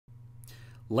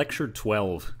Lecture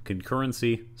 12,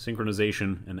 Concurrency,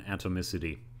 Synchronization, and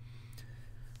Atomicity.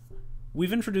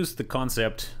 We've introduced the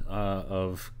concept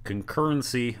of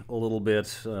concurrency a little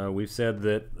bit. We've said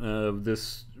that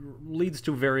this leads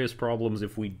to various problems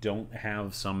if we don't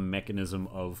have some mechanism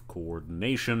of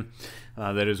coordination.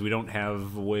 That is, we don't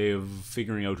have a way of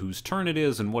figuring out whose turn it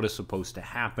is and what is supposed to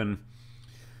happen.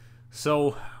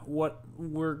 So what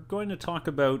we're going to talk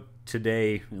about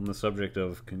today in the subject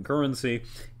of concurrency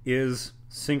is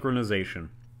synchronization.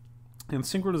 And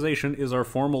synchronization is our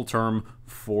formal term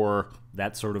for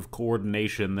that sort of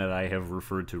coordination that I have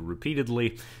referred to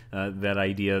repeatedly, that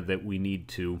idea that we need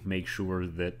to make sure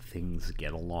that things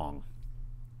get along.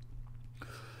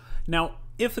 Now,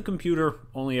 if the computer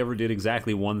only ever did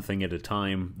exactly one thing at a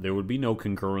time, there would be no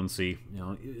concurrency. You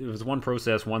know, if it was one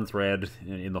process, one thread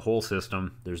in the whole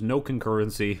system, there's no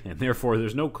concurrency, and therefore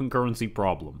there's no concurrency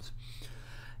problems.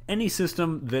 Any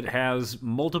system that has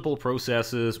multiple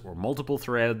processes or multiple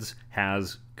threads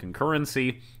has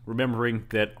concurrency, remembering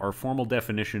that our formal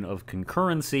definition of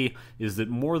concurrency is that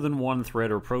more than one thread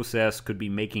or process could be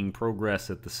making progress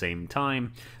at the same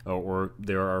time, or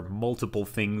there are multiple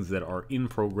things that are in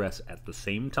progress at the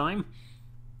same time.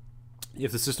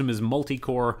 If the system is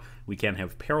multi-core, we can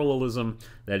have parallelism.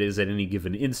 That is, at any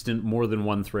given instant, more than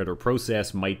one thread or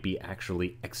process might be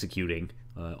actually executing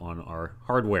on our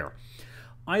hardware.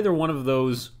 Either one of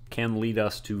those can lead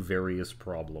us to various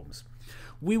problems.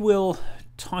 We will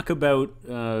talk about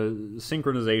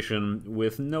synchronization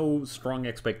with no strong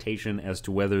expectation as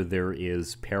to whether there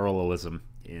is parallelism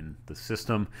in the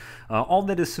system. All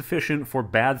that is sufficient for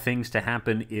bad things to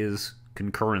happen is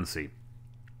concurrency.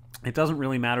 It doesn't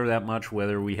really matter that much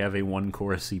whether we have a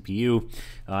one-core CPU.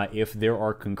 If there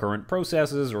are concurrent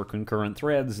processes or concurrent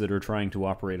threads that are trying to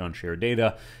operate on shared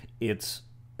data, it's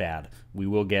bad. We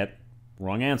will get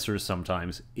wrong answers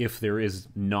sometimes if there is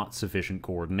not sufficient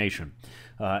coordination.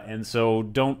 And so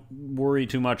don't worry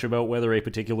too much about whether a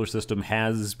particular system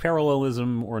has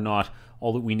parallelism or not.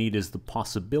 All that we need is the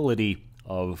possibility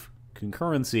of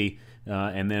concurrency,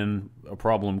 and then a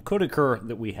problem could occur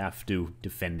that we have to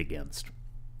defend against.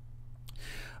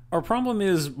 Our problem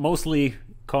is mostly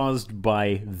caused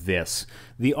by this.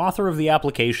 The author of the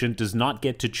application does not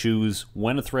get to choose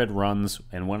when a thread runs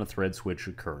and when a thread switch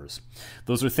occurs.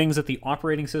 Those are things that the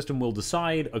operating system will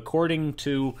decide according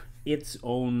to its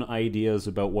own ideas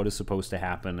about what is supposed to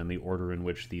happen and the order in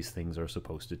which these things are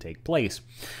supposed to take place.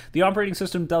 The operating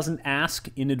system doesn't ask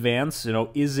in advance,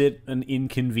 is it an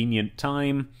inconvenient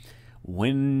time?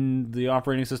 When the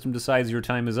operating system decides your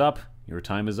time is up,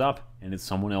 and it's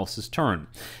someone else's turn.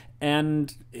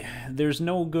 And there's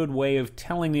no good way of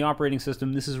telling the operating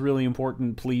system, this is really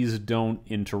important, please don't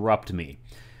interrupt me.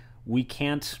 We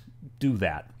can't do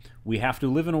that. We have to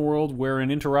live in a world where an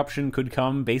interruption could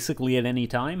come basically at any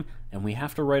time, and we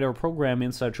have to write our program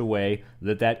in such a way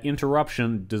that that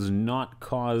interruption does not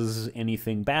cause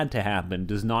anything bad to happen,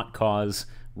 does not cause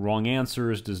wrong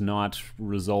answers, does not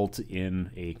result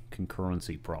in a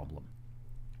concurrency problem.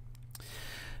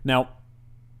 Now,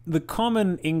 the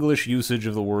common English usage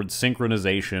of the word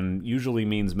synchronization usually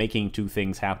means making two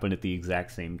things happen at the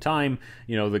exact same time.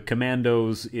 The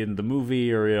commandos in the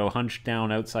movie are, hunched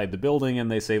down outside the building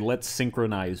and they say, let's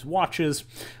synchronize watches.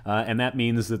 And that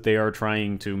means that they are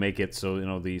trying to make it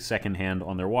so, the second hand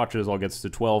on their watches all gets to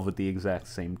 12 at the exact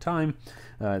same time,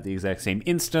 at the exact same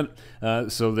instant,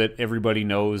 so that everybody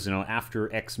knows,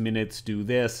 after X minutes do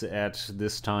this, at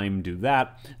this time do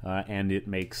that, and it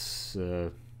makes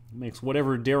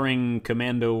whatever daring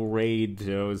commando raid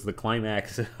is the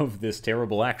climax of this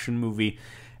terrible action movie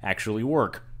actually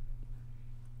work.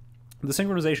 The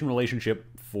synchronization relationship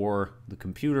for the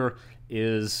computer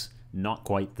is not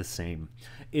quite the same.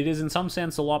 It is in some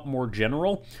sense a lot more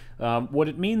general. What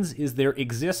it means is there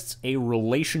exists a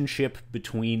relationship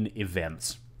between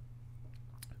events.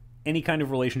 Any kind of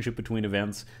relationship between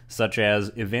events, such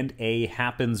as event A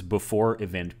happens before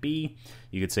event B.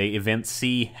 You could say event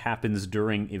C happens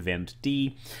during event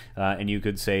D, and you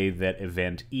could say that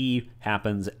event E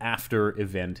happens after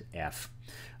event F.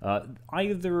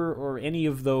 Either or any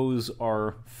of those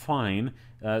are fine.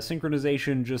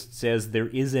 Synchronization just says there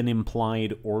is an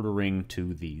implied ordering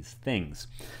to these things.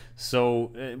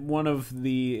 So one of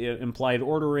the implied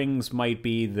orderings might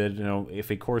be that, if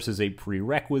a course is a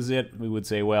prerequisite, we would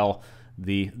say, well,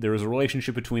 there is a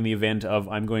relationship between the event of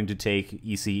I'm going to take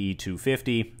ECE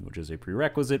 250, which is a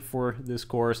prerequisite for this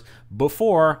course,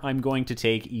 before I'm going to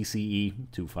take ECE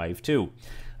 252.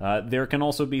 There can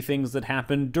also be things that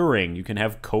happen during. You can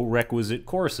have co-requisite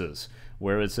courses,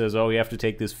 where it says, oh, you have to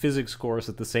take this physics course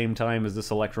at the same time as this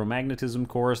electromagnetism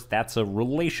course. That's a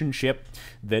relationship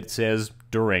that says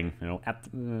during.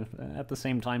 At the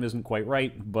same time isn't quite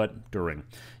right, but during.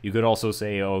 You could also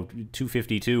say, oh,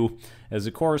 252 as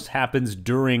a course happens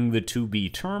during the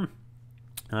 2B term.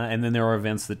 And then there are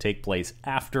events that take place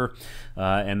after,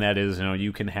 and that is,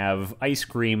 you can have ice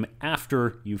cream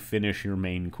after you finish your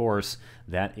main course.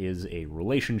 That is a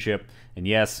relationship. And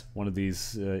yes, one of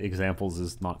these examples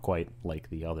is not quite like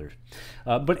the other.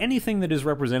 But anything that is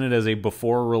represented as a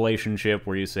before relationship,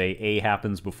 where you say A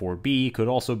happens before B, could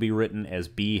also be written as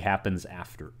B happens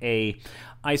after A.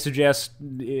 I suggest,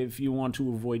 if you want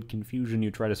to avoid confusion,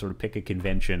 you try to sort of pick a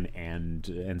convention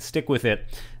and stick with it.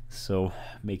 So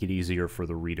make it easier for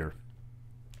the reader.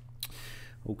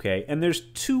 Okay, and there's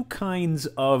two kinds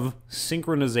of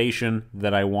synchronization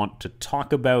that I want to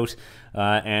talk about,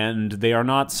 and they are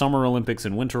not Summer Olympics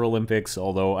and Winter Olympics,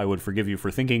 although I would forgive you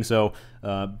for thinking so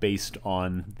based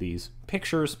on these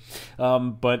pictures.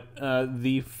 But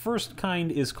the first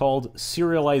kind is called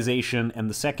serialization, and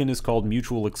the second is called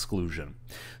mutual exclusion.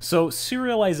 So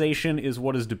serialization is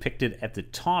what is depicted at the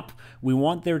top. We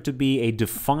want there to be a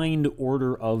defined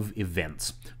order of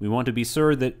events. We want to be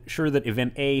sure that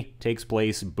event A takes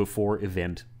place before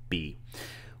event B.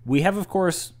 We have, of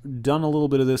course, done a little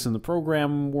bit of this in the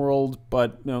program world,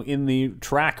 but in the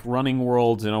track running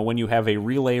world, when you have a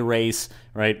relay race,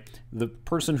 right, the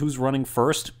person who's running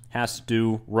first has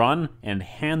to run and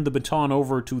hand the baton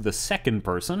over to the second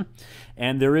person,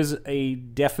 and there is a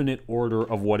definite order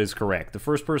of what is correct. The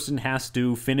first person has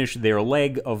to finish their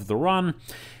leg of the run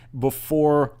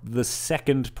before the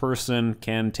second person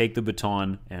can take the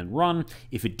baton and run.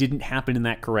 If it didn't happen in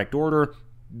that correct order,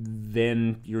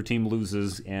 then your team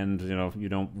loses, and you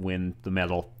don't win the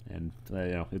medal, and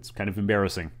it's kind of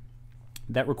embarrassing.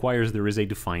 That requires there is a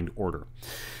defined order.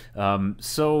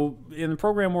 So in the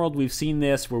program world, we've seen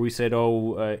this where we said,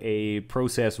 a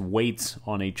process waits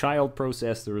on a child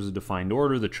process. There is a defined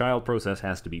order. The child process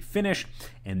has to be finished,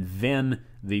 and then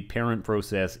the parent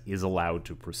process is allowed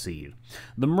to proceed.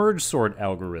 The merge sort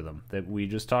algorithm that we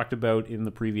just talked about in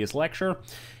the previous lecture,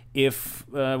 if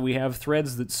we have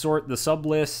threads that sort the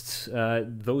sublists,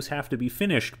 those have to be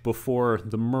finished before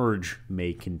the merge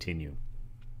may continue.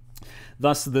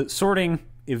 Thus, the sorting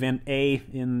event A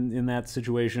in that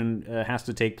situation has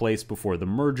to take place before the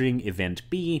merging event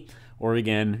B, or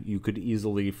again, you could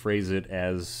easily phrase it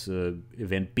as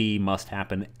event B must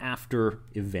happen after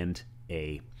event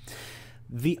A.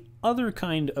 The other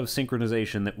kind of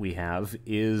synchronization that we have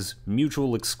is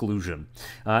mutual exclusion,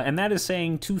 and that is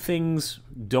saying two things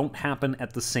don't happen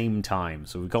at the same time.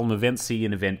 So we call them event C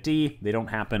and event D. They don't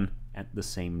happen at the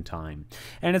same time.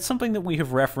 And it's something that we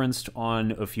have referenced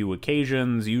on a few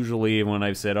occasions, usually when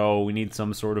I've said, we need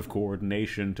some sort of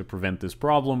coordination to prevent this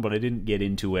problem, but I didn't get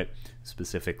into it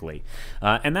specifically.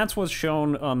 And that's what's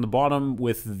shown on the bottom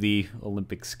with the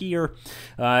Olympic skier,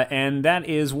 and that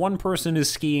is one person is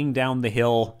skiing down the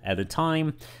hill at a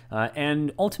time,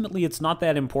 and ultimately it's not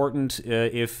that important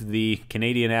if the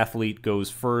Canadian athlete goes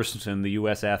first and the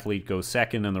US athlete goes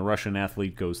second and the Russian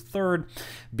athlete goes third,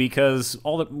 because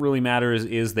all that really matters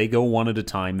is they go one at a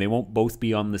time. They won't both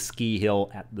be on the ski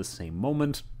hill at the same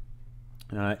moment.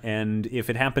 And if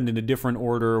it happened in a different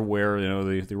order where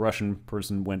the Russian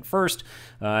person went first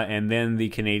and then the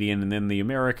Canadian and then the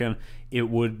American, it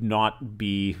would not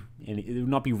be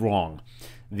wrong.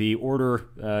 The order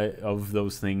of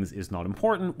those things is not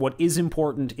important. What is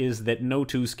important is that no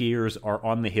two skiers are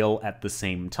on the hill at the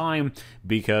same time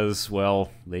because,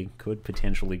 well, they could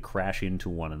potentially crash into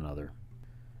one another.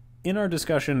 In our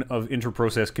discussion of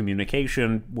interprocess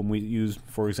communication, when we use,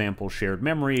 for example, shared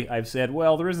memory, I've said,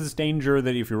 well, there is this danger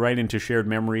that if you write into shared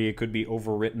memory, it could be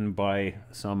overwritten by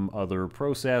some other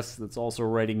process that's also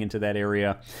writing into that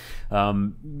area.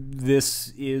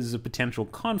 This is a potential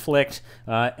conflict,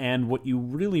 and what you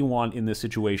really want in this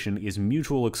situation is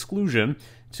mutual exclusion,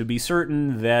 to be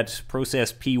certain that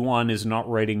process P1 is not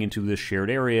writing into this shared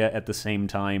area at the same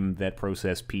time that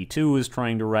process P2 is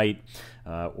trying to write,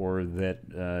 or that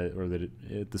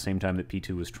at the same time that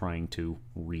P2 is trying to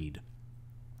read.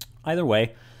 Either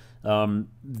way,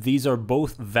 these are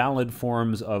both valid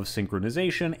forms of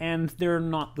synchronization, and they're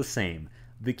not the same.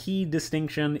 The key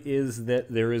distinction is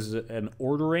that there is an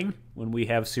ordering when we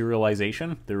have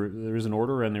serialization. There is an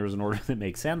order, and there is an order that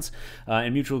makes sense.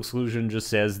 And mutual exclusion just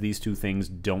says these two things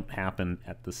don't happen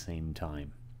at the same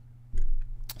time.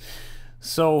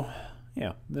 So,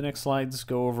 yeah, the next slides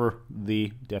go over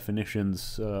the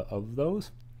definitions of those.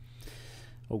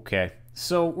 Okay,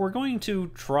 so we're going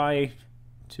to try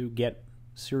to get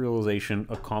serialization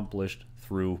accomplished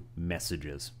through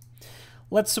messages.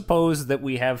 let's suppose that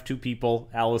we have two people,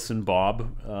 Alice and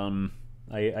Bob.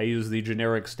 I use the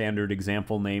generic standard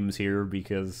example names here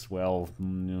because, well,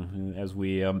 as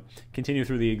we continue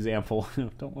through the example,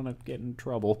 don't want to get in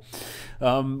trouble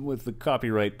with the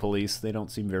copyright police. They don't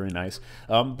seem very nice.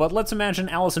 But let's imagine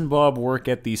Alice and Bob work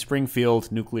at the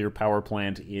Springfield nuclear power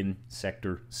plant in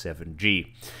Sector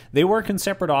 7G. They work in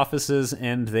separate offices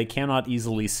and they cannot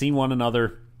easily see one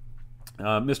another.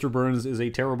 Mr. Burns is a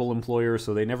terrible employer,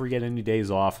 so they never get any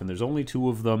days off, and there's only two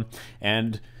of them,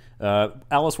 and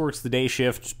Alice works the day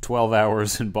shift, 12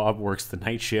 hours, and Bob works the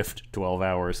night shift, 12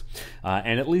 hours.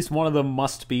 And at least one of them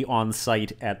must be on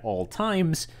site at all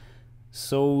times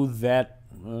so that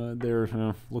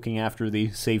they're looking after the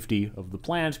safety of the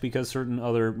plant, because certain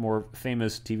other more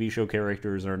famous TV show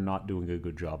characters are not doing a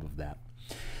good job of that.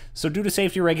 So due to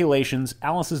safety regulations,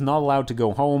 Alice is not allowed to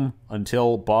go home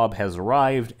until Bob has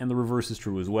arrived, and the reverse is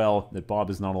true as well, that Bob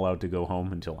is not allowed to go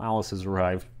home until Alice has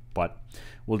arrived. But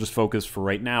we'll just focus for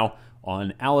right now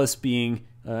on Alice being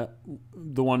the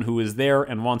one who is there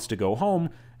and wants to go home,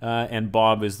 and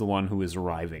Bob is the one who is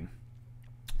arriving.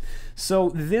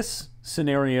 So this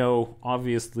scenario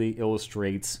obviously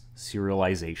illustrates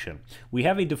serialization. We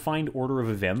have a defined order of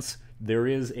events. There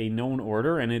is a known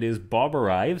order, and it is Bob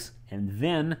arrives, and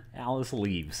then Alice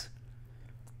leaves.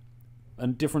 A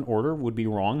different order would be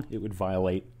wrong. It would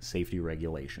violate safety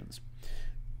regulations.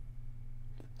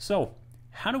 So,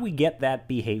 how do we get that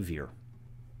behavior?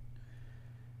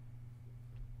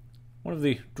 One of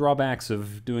the drawbacks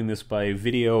of doing this by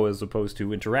video as opposed to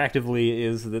interactively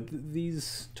is that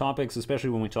these topics,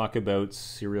 especially when we talk about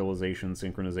serialization,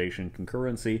 synchronization,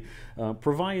 concurrency,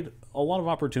 provide a lot of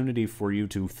opportunity for you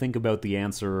to think about the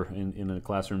answer in a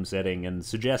classroom setting and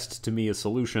suggest to me a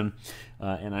solution.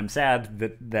 And I'm sad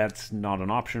that that's not an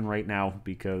option right now,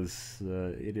 because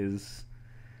it is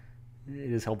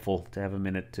helpful to have a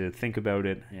minute to think about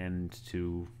it and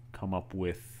to come up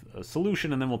with a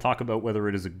solution, and then we'll talk about whether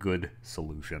it is a good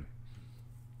solution.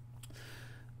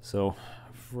 So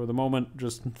for the moment,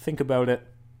 just think about it,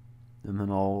 and then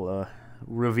I'll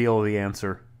reveal the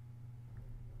answer.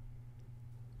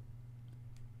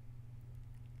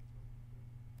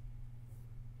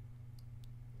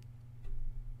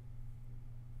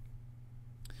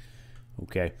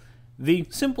 Okay. The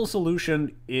simple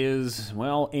solution is,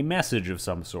 well, a message of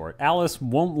some sort. Alice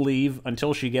won't leave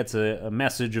until she gets a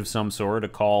message of some sort, a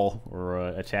call or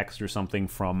a text or something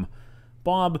from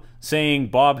Bob saying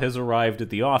Bob has arrived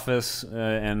at the office,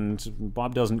 and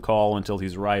Bob doesn't call until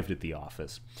he's arrived at the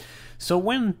office. So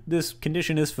when this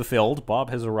condition is fulfilled, Bob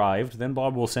has arrived, then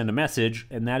Bob will send a message,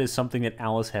 and that is something that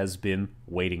Alice has been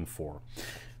waiting for.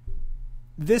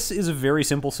 This is a very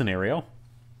simple scenario.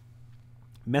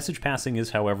 Message passing is,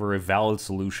 however, a valid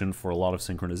solution for a lot of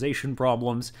synchronization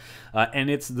problems, and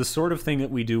it's the sort of thing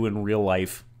that we do in real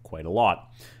life quite a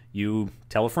lot. You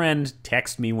tell a friend,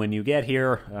 text me when you get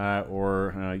here,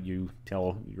 or you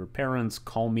tell your parents,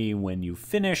 call me when you've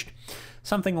finished,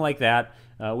 something like that,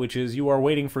 which is you are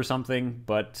waiting for something,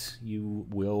 but you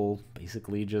will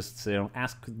basically just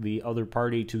ask the other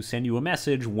party to send you a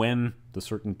message when the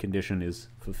certain condition is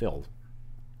fulfilled.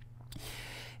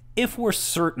 If we're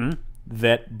certain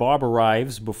that Bob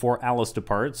arrives before Alice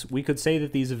departs, we could say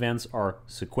that these events are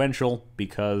sequential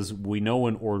because we know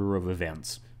an order of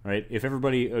events, right? If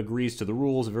everybody agrees to the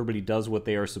rules, if everybody does what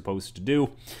they are supposed to do,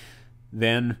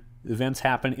 then events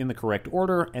happen in the correct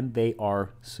order and they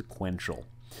are sequential.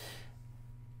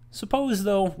 Suppose,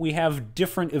 though, we have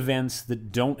different events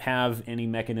that don't have any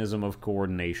mechanism of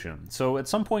coordination. So at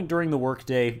some point during the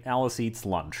workday, Alice eats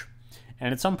lunch.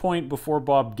 And at some point before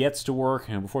Bob gets to work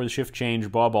and before the shift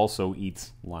change, Bob also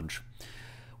eats lunch.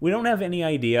 We don't have any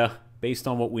idea, based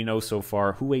on what we know so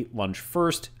far, who ate lunch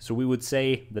first, so we would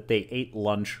say that they ate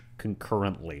lunch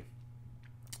concurrently.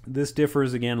 This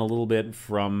differs again a little bit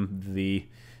from the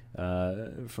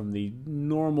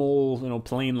normal,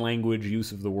 plain language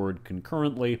use of the word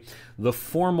concurrently. The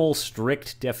formal,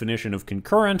 strict definition of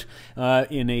concurrent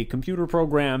in a computer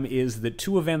program is that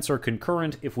two events are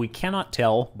concurrent if we cannot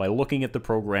tell by looking at the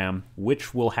program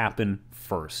which will happen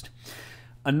first.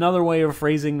 Another way of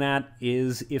phrasing that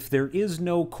is if there is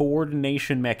no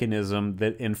coordination mechanism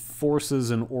that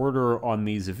enforces an order on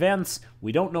these events,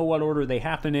 we don't know what order they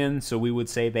happen in, so we would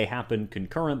say they happen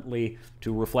concurrently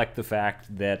to reflect the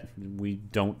fact that we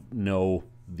don't know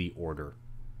the order.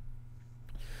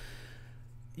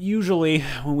 Usually,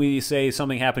 when we say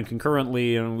something happened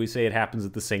concurrently, we say it happens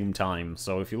at the same time.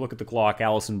 So if you look at the clock,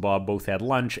 Alice and Bob both had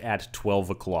lunch at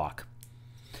 12 o'clock.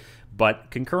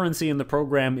 But concurrency in the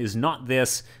program is not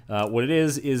this. What it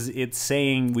is it's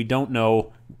saying we don't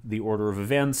know the order of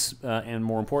events, and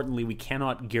more importantly, we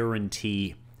cannot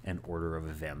guarantee an order of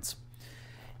events.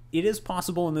 It is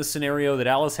possible in this scenario that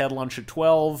Alice had lunch at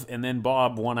 12 and then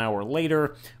Bob 1 hour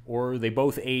later, or they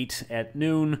both ate at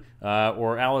noon,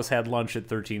 or Alice had lunch at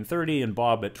 13:30 and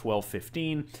Bob at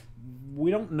 12:15.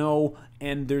 We don't know,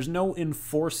 and there's no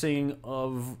enforcing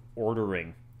of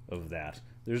ordering of that.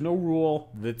 There's no rule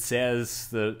that says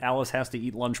that Alice has to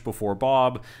eat lunch before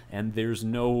Bob, and there's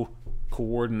no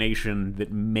coordination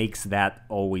that makes that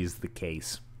always the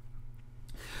case.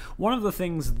 One of the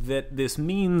things that this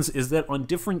means is that on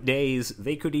different days,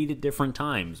 they could eat at different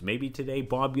times. Maybe today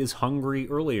Bob is hungry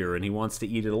earlier and he wants to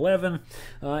eat at 11,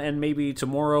 and maybe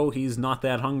tomorrow he's not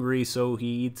that hungry, so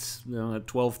he eats at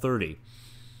 12:30.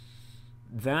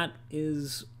 That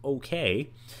is okay.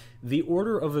 The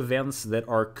order of events that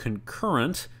are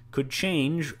concurrent could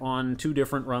change on two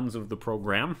different runs of the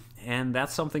program, and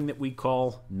that's something that we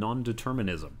call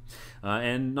non-determinism.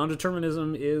 And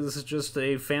non-determinism is just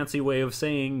a fancy way of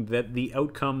saying that the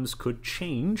outcomes could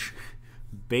change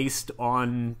based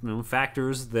on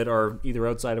factors that are either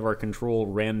outside of our control,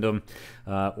 random,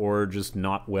 or just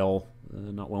not well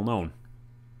known.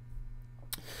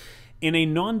 In a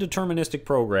non-deterministic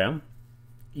program,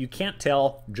 you can't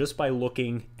tell just by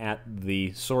looking at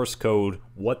the source code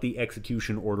what the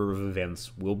execution order of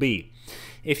events will be.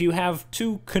 If you have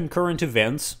two concurrent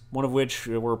events, one of which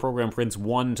where a program prints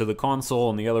 1 to the console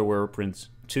and the other where it prints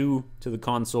 2 to the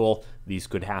console, these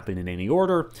could happen in any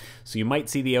order, so you might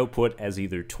see the output as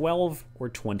either 12 or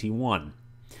 21.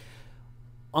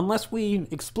 Unless we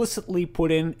explicitly put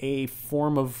in a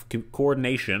form of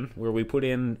coordination where we put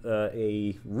in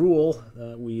a rule,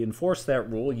 we enforce that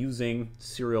rule using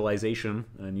serialization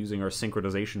and using our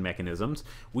synchronization mechanisms,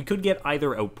 we could get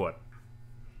either output.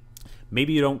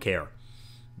 Maybe you don't care.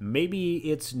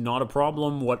 Maybe it's not a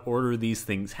problem what order these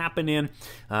things happen in,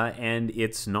 and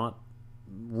it's not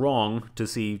wrong to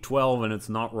see 12 and it's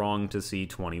not wrong to see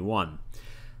 21.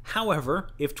 However,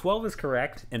 if 12 is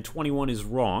correct and 21 is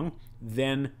wrong,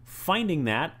 then finding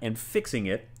that and fixing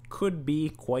it could be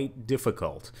quite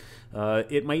difficult.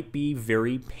 It might be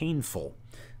very painful.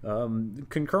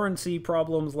 Concurrency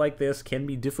problems like this can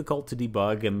be difficult to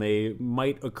debug, and they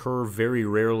might occur very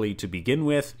rarely to begin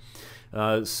with.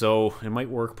 So it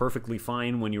might work perfectly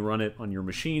fine when you run it on your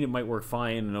machine. It might work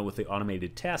fine, with the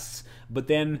automated tests. But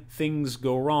then things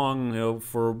go wrong,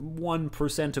 for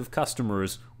 1% of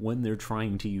customers when they're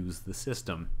trying to use the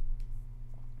system.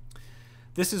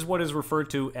 This is what is referred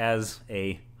to as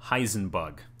a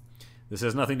Heisenbug. This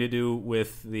has nothing to do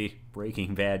with the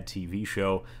Breaking Bad TV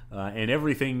show, and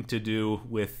everything to do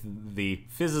with the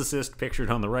physicist pictured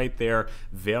on the right there,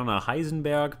 Werner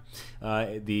Heisenberg,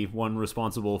 the one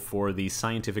responsible for the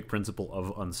scientific principle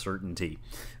of uncertainty.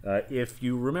 If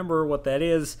you remember what that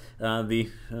is, the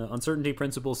uncertainty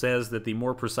principle says that the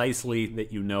more precisely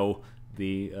that you know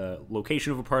the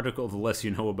location of a particle, the less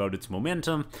you know about its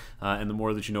momentum, and the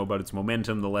more that you know about its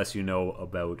momentum, the less you know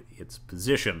about its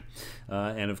position.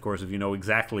 And of course, if you know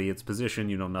exactly its position,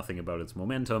 you know nothing about its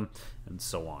momentum, and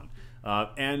so on.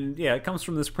 And yeah, it comes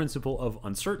from this principle of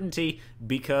uncertainty,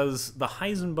 because the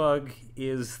Heisenbug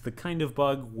is the kind of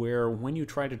bug where when you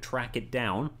try to track it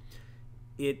down,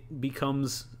 it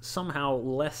becomes somehow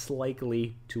less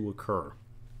likely to occur.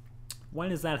 Why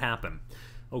does that happen?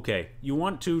 Okay, you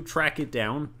want to track it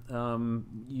down.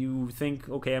 You think,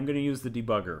 okay, I'm going to use the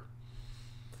debugger.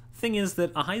 Thing is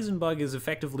that a Heisenbug is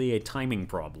effectively a timing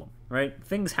problem, right?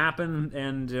 Things happen,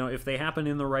 and if they happen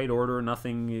in the right order,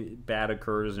 nothing bad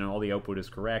occurs, all the output is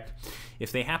correct.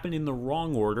 If they happen in the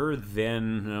wrong order,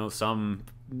 then some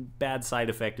bad side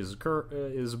effect is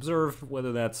observed,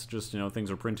 whether that's just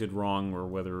things are printed wrong, or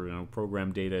whether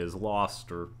program data is lost,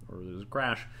 or there's a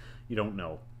crash. You don't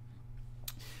know.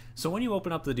 So when you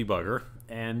open up the debugger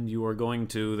and you are going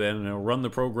to then run the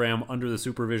program under the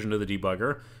supervision of the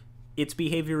debugger, its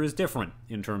behavior is different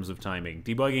in terms of timing.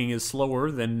 Debugging is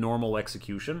slower than normal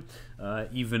execution,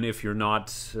 even if you're not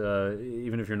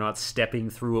stepping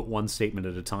through it one statement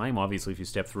at a time. Obviously, if you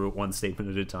step through it one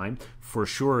statement at a time, for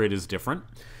sure it is different.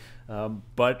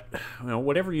 But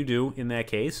whatever you do in that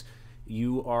case,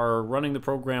 you are running the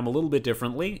program a little bit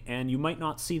differently, and you might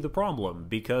not see the problem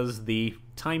because the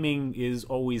timing is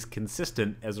always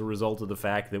consistent as a result of the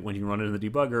fact that when you run it in the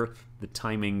debugger, the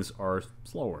timings are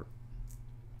slower.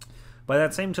 By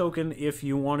that same token, if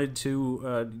you wanted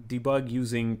to debug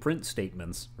using print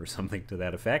statements or something to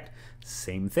that effect,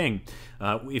 same thing.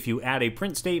 If you add a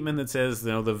print statement that says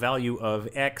the value of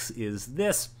x is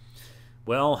this,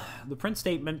 well, the print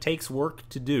statement takes work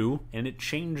to do, and it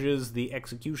changes the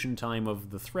execution time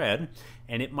of the thread,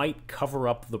 and it might cover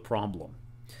up the problem.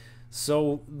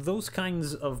 So those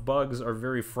kinds of bugs are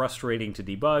very frustrating to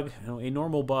debug. A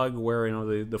normal bug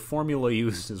where the formula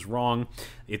used is wrong,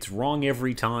 it's wrong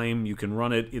every time. You can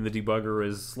run it in the debugger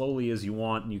as slowly as you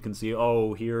want, and you can see,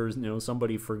 oh, here's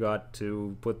somebody forgot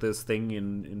to put this thing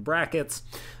in brackets,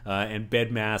 and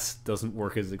bed mass doesn't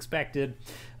work as expected,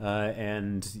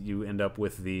 and you end up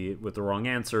with the wrong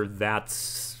answer.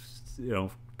 That's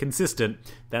consistent.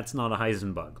 That's not a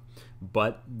Heisenbug.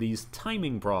 But these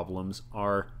timing problems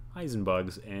are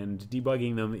Heisenbugs, and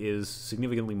debugging them is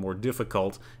significantly more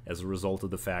difficult as a result of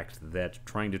the fact that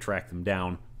trying to track them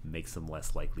down makes them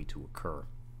less likely to occur.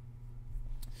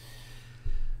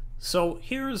 So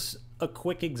here's a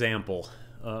quick example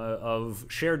of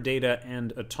shared data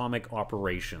and atomic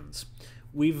operations.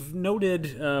 We've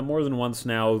noted more than once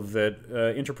now that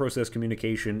interprocess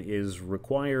communication is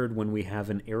required when we have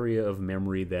an area of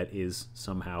memory that is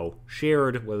somehow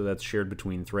shared, whether that's shared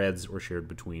between threads or shared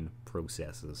between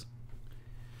processes.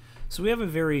 So we have a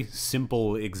very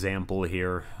simple example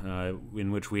here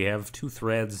in which we have two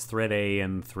threads, thread A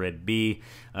and thread B,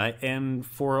 and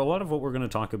for a lot of what we're going to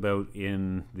talk about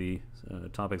in the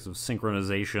topics of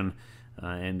synchronization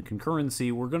and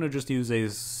concurrency, we're going to just use a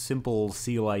simple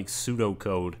C-like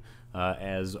pseudocode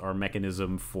as our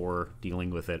mechanism for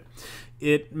dealing with it.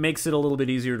 It makes it a little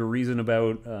bit easier to reason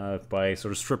about by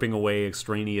sort of stripping away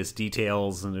extraneous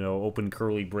details and open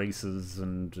curly braces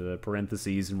and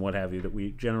parentheses and what have you that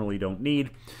we generally don't need.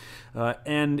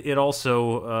 And it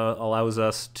also allows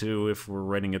us to, if we're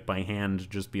writing it by hand,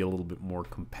 just be a little bit more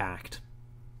compact.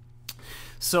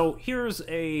 So here's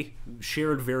a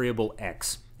shared variable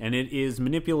x, and it is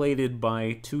manipulated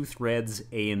by two threads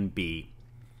A and B.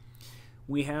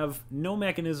 We have no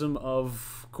mechanism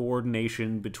of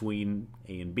coordination between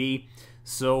A and B,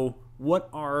 so what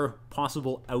are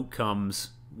possible outcomes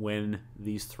when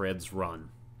these threads run?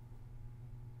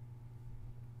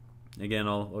 Again,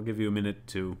 I'll give you a minute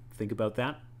to think about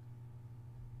that.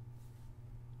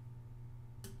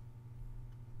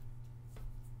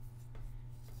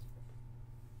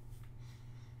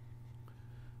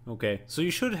 Okay, so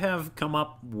you should have come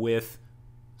up with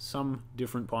some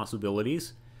different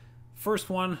possibilities. First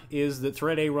one is that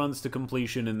thread A runs to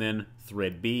completion and then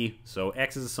thread B. So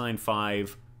x is assigned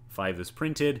 5, 5 is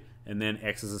printed, and then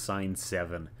x is assigned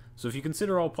 7. So if you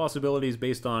consider all possibilities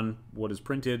based on what is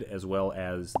printed as well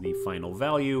as the final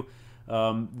value,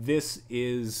 this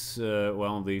is,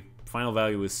 well, the final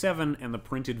value is 7 and the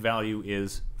printed value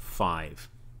is 5.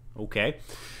 Okay.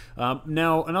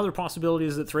 Now, another possibility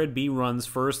is that thread B runs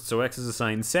first, so x is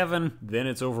assigned 7, then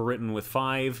it's overwritten with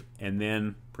 5, and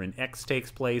then print x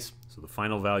takes place, so the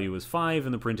final value is 5,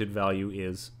 and the printed value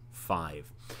is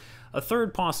 5. A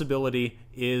third possibility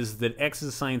is that x is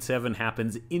assigned 7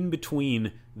 happens in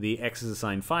between the x is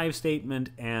assigned 5 statement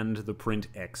and the print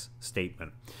x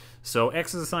statement. So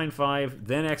x is assigned 5,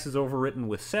 then x is overwritten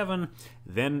with 7,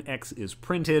 then x is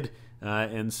printed,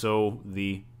 and so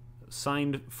the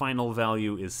signed final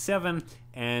value is 7,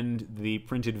 and the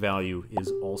printed value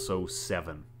is also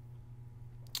 7.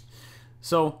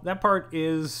 So that part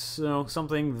is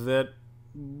something that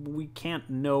we can't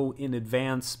know in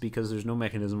advance because there's no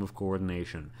mechanism of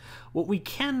coordination. What we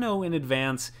can know in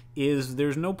advance is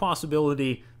there's no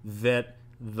possibility that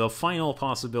the final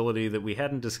possibility that we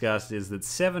hadn't discussed is that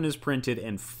 7 is printed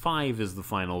and 5 is the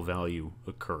final value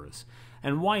occurs.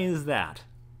 And why is that?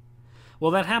 Well,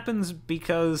 that happens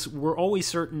because we're always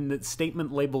certain that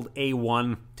statement labeled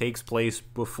A1 takes place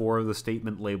before the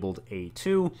statement labeled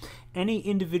A2. Any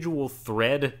individual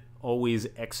thread always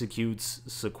executes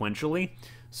sequentially.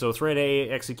 So thread A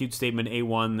executes statement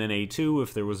A1, then A2.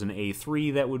 If there was an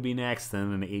A3, that would be next,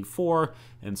 then an A4,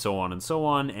 and so on and so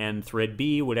on. And thread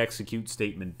B would execute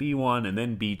statement B1, and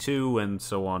then B2, and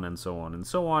so on and so on and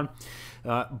so on.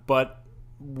 But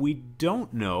we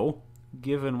don't know,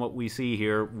 given what we see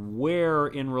here, where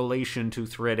in relation to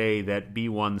thread A that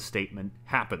B1 statement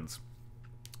happens.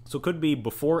 So it could be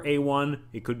before A1,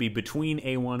 it could be between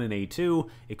A1 and A2,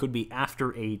 it could be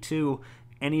after A2.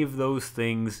 Any of those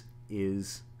things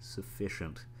is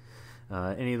sufficient.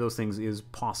 Any of those things is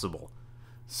possible.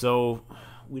 So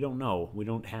we don't know. We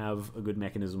don't have a good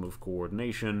mechanism of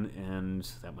coordination, and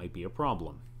that might be a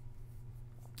problem.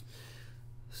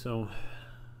 So,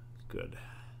 good.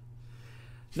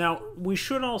 Now, we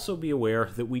should also be aware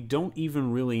that we don't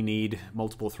even really need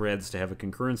multiple threads to have a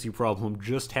concurrency problem.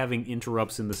 Just having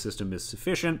interrupts in the system is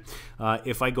sufficient.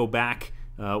 If I go back,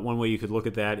 one way you could look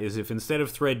at that is if instead of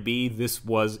thread B, this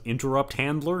was interrupt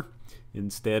handler,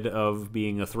 instead of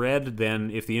being a thread,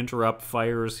 then if the interrupt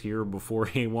fires here before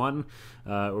A1,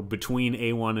 or between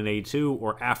A1 and A2,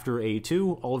 or after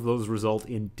A2, all of those result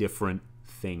in different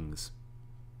things.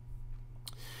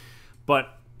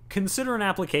 But consider an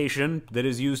application that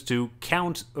is used to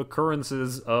count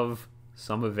occurrences of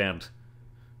some event.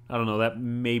 I don't know, that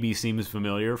maybe seems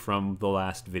familiar from the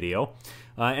last video.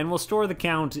 And we'll store the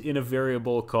count in a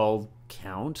variable called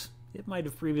count. It might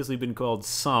have previously been called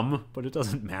sum, but it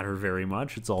doesn't matter very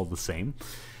much. It's all the same.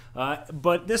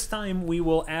 But this time we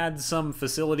will add some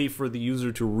facility for the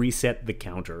user to reset the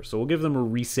counter. So we'll give them a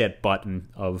reset button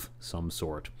of some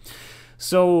sort.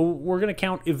 So we're going to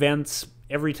count events.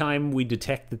 Every time we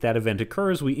detect that that event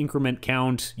occurs, we increment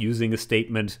count using a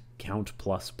statement count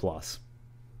plus plus.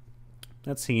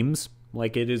 That seems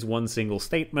like it is one single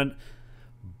statement,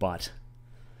 but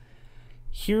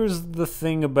here's the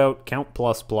thing about count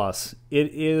plus plus.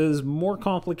 It is more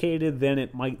complicated than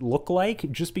it might look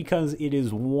like. Just because it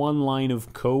is one line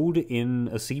of code in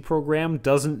a C program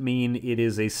doesn't mean it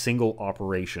is a single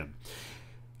operation.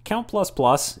 Count plus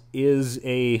plus is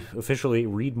officially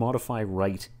read, modify,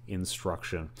 write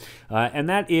instruction. And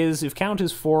that is, if count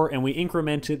is 4 and we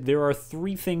increment it, there are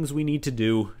 3 things we need to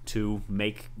do to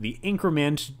make the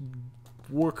increment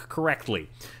work correctly.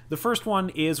 The first one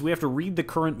is we have to read the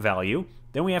current value,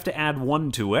 then we have to add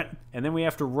 1 to it, and then we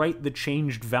have to write the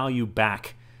changed value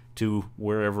back to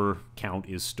wherever count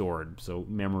is stored, so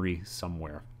memory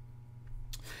somewhere.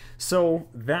 So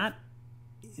that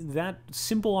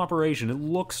simple operation, it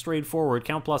looks straightforward,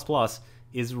 count plus plus,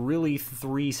 is really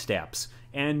 3 steps.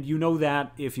 And you know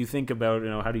that if you think about,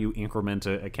 how do you increment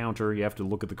a counter, you have to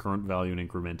look at the current value and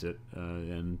increment it,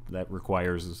 and that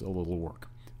requires a little work.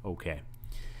 Okay.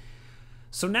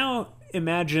 So now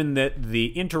imagine that the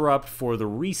interrupt for the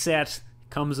reset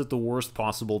comes at the worst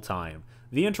possible time.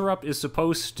 The interrupt is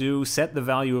supposed to set the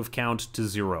value of count to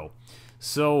 0.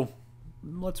 So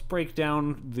let's break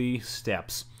down the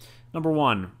steps. Number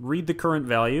 1, read the current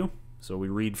value. So we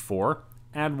read 4.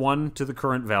 Add 1 to the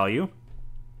current value.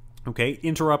 Okay,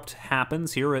 interrupt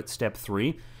happens here at step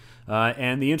 3.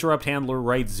 And the interrupt handler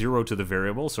writes 0 to the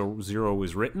variable, so 0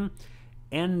 is written.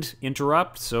 End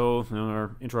interrupt, so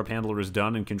our interrupt handler is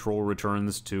done and control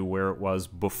returns to where it was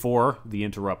before the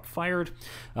interrupt fired.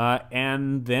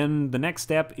 And then the next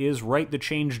step is write the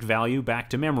changed value back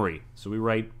to memory. So we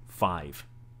write 5.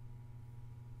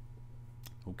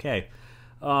 Okay.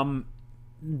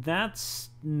 That's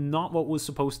not what was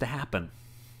supposed to happen.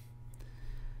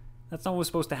 That's not what was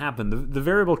supposed to happen. The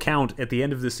variable count at the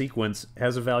end of the sequence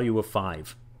has a value of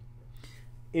 5.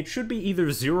 It should be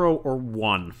either 0 or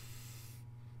 1.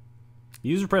 The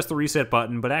user pressed the reset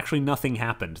button, but actually nothing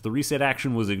happened. The reset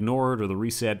action was ignored, or the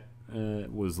reset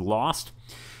was lost.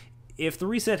 If the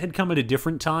reset had come at a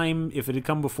different time, if it had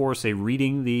come before, say,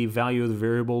 reading the value of the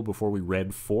variable before we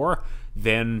read 4,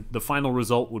 then the final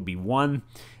result would be 1.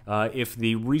 If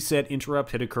the reset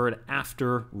interrupt had occurred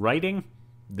after writing,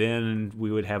 then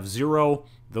we would have 0.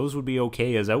 Those would be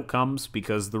okay as outcomes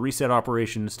because the reset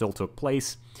operation still took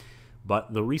place,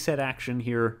 but the reset action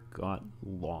here got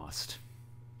lost.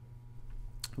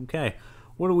 Okay,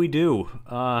 what do we do?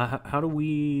 How do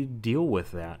we deal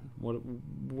with that?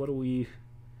 What do we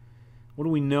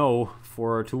know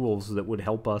for our tools that would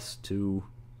help us to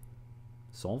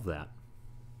solve that?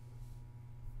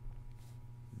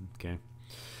 Okay.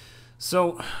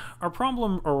 So our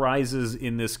problem arises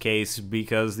in this case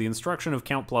because the instruction of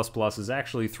count plus plus is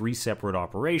actually 3 separate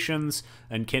operations,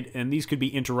 and these could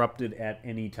be interrupted at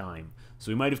any time.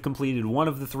 So we might have completed 1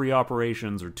 of the 3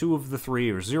 operations, or 2 of the 3,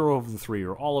 or 0 of the 3,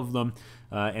 or all of them,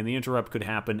 and the interrupt could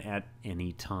happen at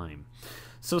any time.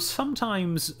 So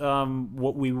sometimes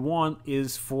what we want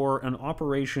is for an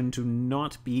operation to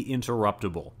not be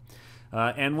interruptible.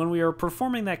 And when we are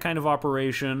performing that kind of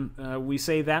operation, we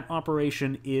say that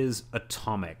operation is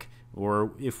atomic.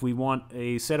 Or if we want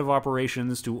a set of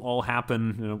operations to all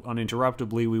happen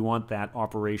uninterruptibly, we want that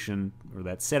operation, or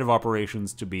that set of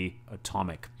operations, to be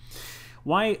atomic.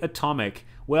 Why atomic?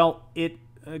 Well, it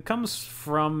comes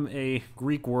from a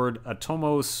Greek word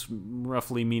atomos,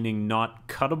 roughly meaning not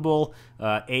cuttable,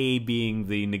 a being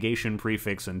the negation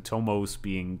prefix and tomos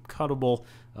being cuttable.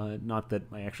 Not that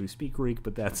I actually speak Greek,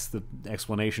 but that's the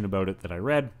explanation about it that I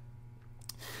read.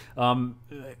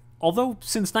 Although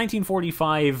since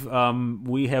 1945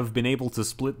 we have been able to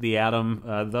split the atom,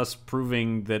 thus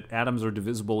proving that atoms are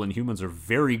divisible and humans are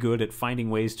very good at finding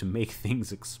ways to make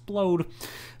things explode,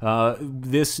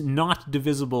 this not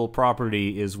divisible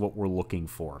property is what we're looking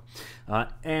for.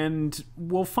 And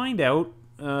we'll find out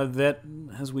that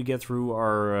as we get through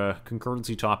our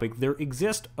concurrency topic, there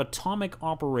exist atomic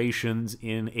operations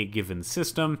in a given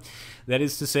system. That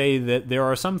is to say that there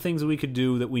are some things we could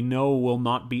do that we know will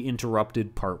not be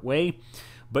interrupted part way,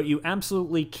 but you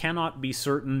absolutely cannot be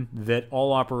certain that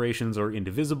all operations are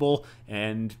indivisible,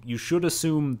 and you should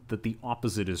assume that the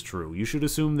opposite is true. You should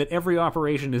assume that every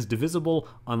operation is divisible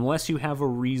unless you have a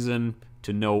reason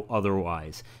to know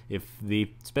otherwise. If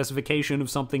the specification of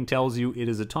something tells you it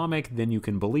is atomic, then you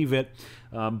can believe it.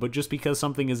 But just because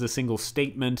something is a single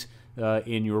statement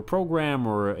in your program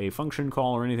or a function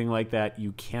call or anything like that,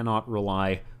 you cannot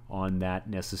rely on that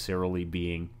necessarily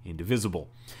being indivisible.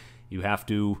 You have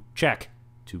to check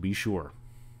to be sure.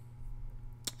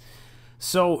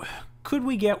 So, could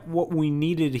we get what we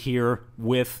needed here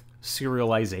with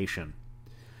serialization?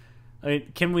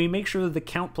 Can we make sure that the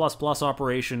count plus plus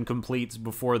operation completes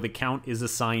before the count is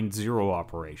assigned 0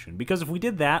 operation? Because if we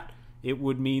did that, it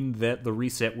would mean that the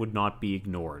reset would not be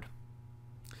ignored.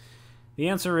 The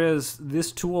answer is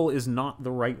this tool is not the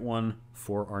right one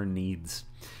for our needs.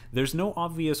 There's no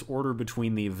obvious order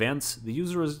between the events. The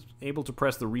user is able to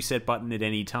press the reset button at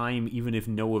any time, even if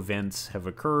no events have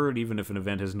occurred, even if an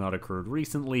event has not occurred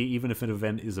recently, even if an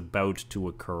event is about to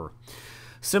occur.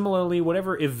 Similarly,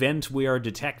 whatever event we are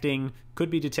detecting could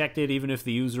be detected even if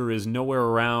the user is nowhere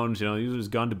around. The user's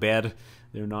gone to bed,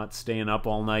 they're not staying up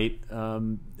all night,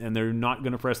 and they're not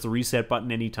going to press the reset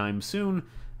button anytime soon.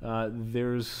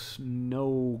 There's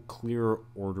no clear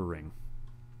ordering.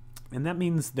 And that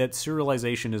means that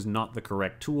serialization is not the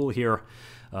correct tool here.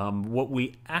 What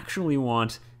we actually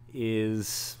want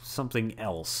is something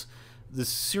else. The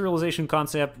serialization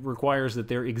concept requires that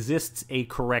there exists a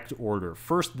correct order.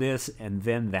 First this, and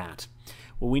then that.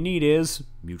 What we need is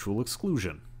mutual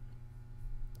exclusion.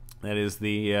 That is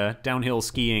the downhill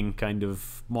skiing kind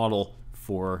of model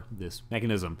for this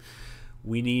mechanism.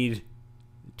 We need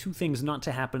two things not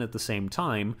to happen at the same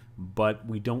time, but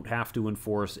we don't have to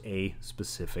enforce a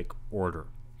specific order.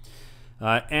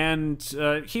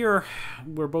 Here,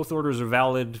 where both orders are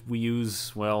valid, we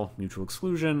use, well, mutual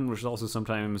exclusion, which is also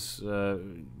sometimes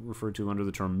referred to under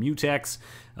the term mutex.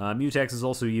 Mutex is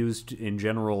also used in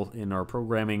general in our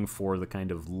programming for the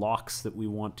kind of locks that we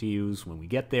want to use when we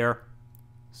get there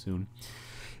soon.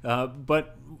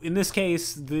 But in this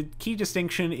case, the key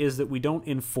distinction is that we don't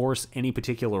enforce any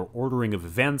particular ordering of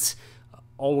events.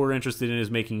 All we're interested in is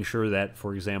making sure that,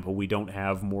 for example, we don't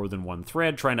have more than one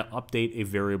thread trying to update a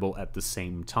variable at the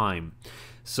same time.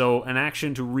 So an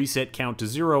action to reset count to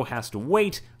 0 has to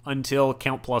wait until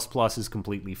count plus plus is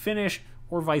completely finished,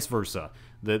 or vice versa.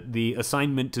 The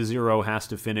assignment to 0 has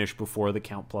to finish before the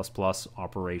count plus plus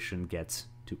operation gets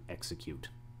to execute.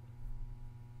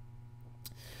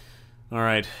 All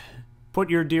right. Put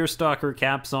your deerstalker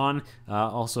caps on,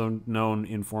 also known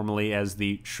informally as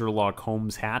the Sherlock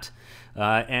Holmes hat,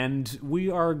 and we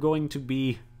are going to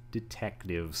be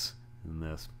detectives in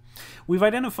this. We've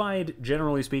identified,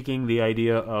 generally speaking, the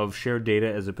idea of shared data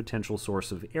as a potential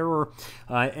source of error,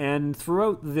 and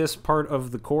throughout this part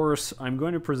of the course, I'm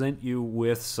going to present you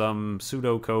with some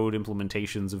pseudocode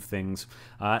implementations of things,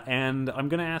 and I'm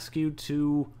going to ask you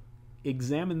to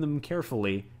examine them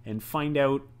carefully and find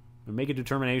out and make a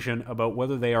determination about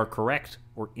whether they are correct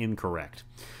or incorrect.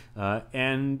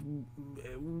 And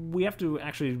we have to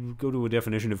actually go to a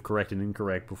definition of correct and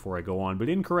incorrect before I go on. But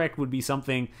incorrect would be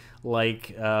something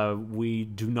like we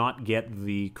do not get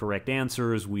the correct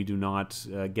answers, we do not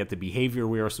get the behavior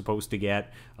we are supposed to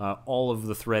get, all of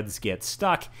the threads get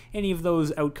stuck. Any of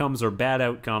those outcomes are bad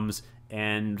outcomes,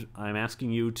 and I'm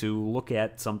asking you to look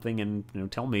at something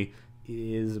and tell me,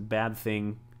 is a bad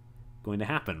thing going to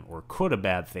happen, or could a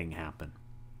bad thing happen?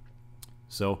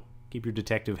 So keep your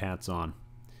detective hats on.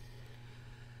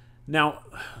 Now,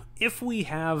 if we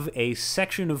have a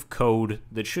section of code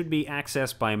that should be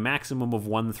accessed by a maximum of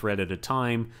one thread at a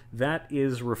time, that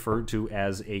is referred to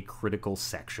as a critical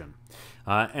section.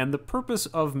 And the purpose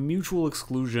of mutual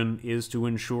exclusion is to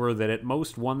ensure that at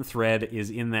most one thread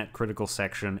is in that critical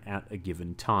section at a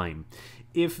given time.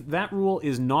 If that rule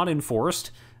is not enforced,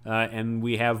 and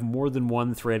we have more than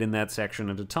one thread in that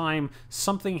section at a time,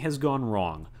 something has gone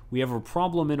wrong. We have a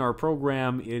problem in our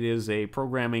program. It is a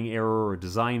programming error or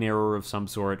design error of some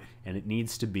sort, and it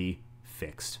needs to be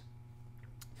fixed.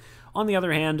 On the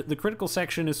other hand, the critical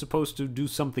section is supposed to do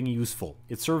something useful.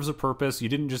 It serves a purpose. You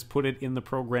didn't just put it in the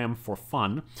program for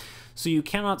fun. So you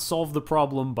cannot solve the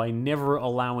problem by never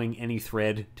allowing any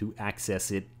thread to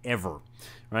access it ever,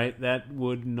 right? That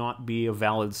would not be a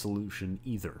valid solution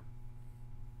either.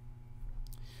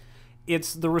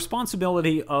 It's the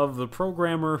responsibility of the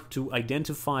programmer to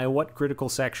identify what critical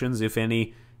sections, if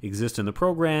any, exist in the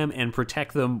program and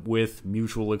protect them with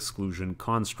mutual exclusion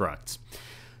constructs.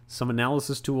 Some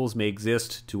analysis tools may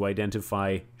exist to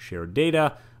identify shared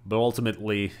data. but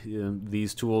ultimately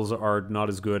these tools are not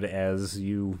as good as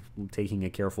you taking a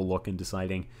careful look and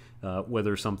deciding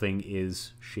whether something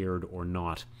is shared or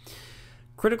not.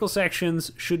 Critical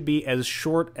sections should be as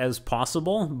short as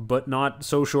possible, but not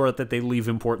so short that they leave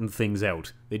important things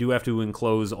out. They do have to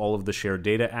enclose all of the shared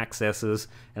data accesses,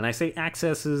 and I say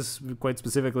accesses quite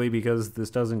specifically because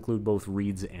this does include both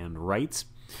reads and writes.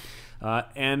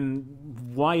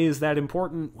 And why is that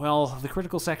important? Well, the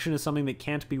critical section is something that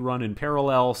can't be run in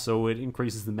parallel, so it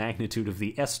increases the magnitude of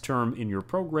the S term in your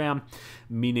program,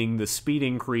 meaning the speed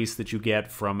increase that you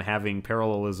get from having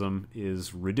parallelism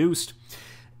is reduced.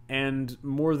 And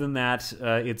more than that,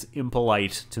 it's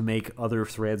impolite to make other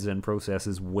threads and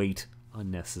processes wait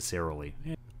unnecessarily.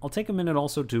 I'll take a minute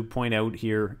also to point out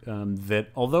here that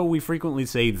although we frequently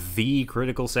say the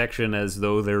critical section as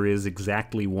though there is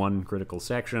exactly one critical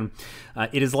section,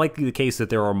 it is likely the case that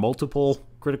there are multiple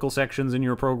critical sections in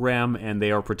your program and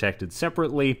they are protected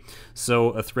separately. So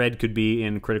a thread could be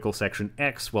in critical section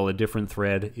X while a different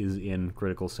thread is in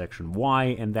critical section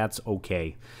Y, and that's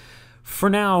okay.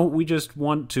 For now, we just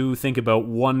want to think about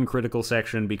one critical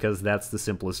section because that's the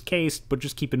simplest case, but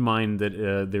just keep in mind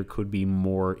that there could be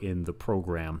more in the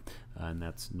program, and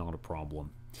that's not a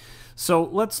problem. So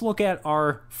let's look at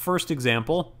our first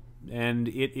example, and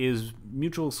it is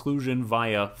mutual exclusion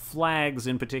via flags.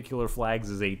 In particular,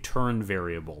 flags is a turn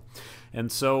variable.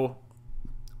 And so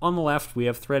on the left, we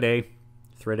have thread A.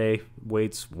 Thread A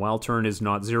waits while turn is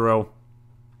not 0,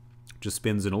 just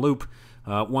spins in a loop.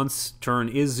 Once turn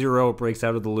is 0, it breaks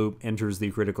out of the loop, enters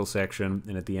the critical section,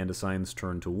 and at the end assigns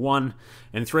turn to 1.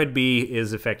 And thread B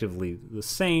is effectively the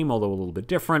same, although a little bit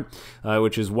different,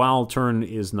 which is while turn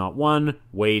is not 1,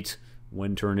 wait.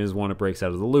 When turn is 1, it breaks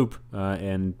out of the loop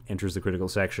and enters the critical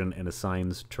section and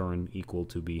assigns turn equal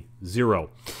to be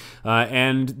 0.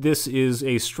 And this is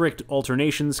a strict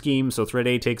alternation scheme, so thread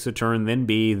A takes a turn, then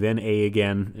B, then A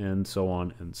again, and so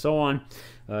on and so on.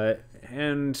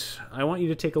 And I want you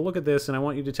to take a look at this, and I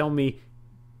want you to tell me,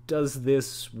 does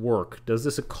this work? Does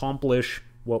this accomplish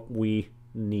what we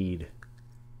need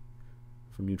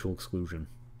for mutual exclusion?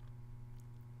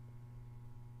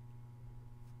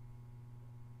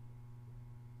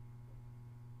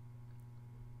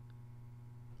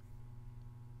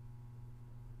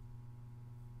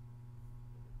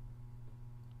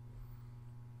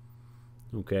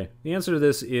 Okay, the answer to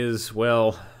this is,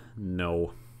 well,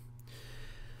 no.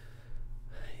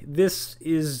 This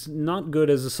is not good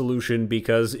as a solution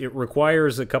because it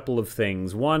requires a couple of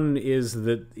things. One is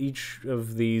that each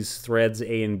of these threads,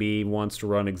 A and B, wants to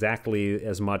run exactly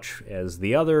as much as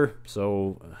the other,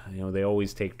 so they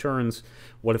always take turns.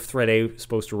 What if thread A is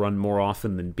supposed to run more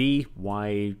often than B?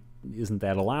 Why isn't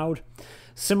that allowed?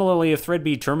 Similarly, if thread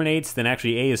B terminates, then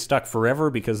actually A is stuck forever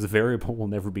because the variable will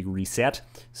never be reset,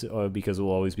 because it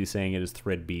will always be saying it is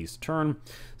thread B's turn.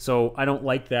 So I don't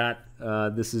like that.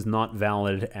 This is not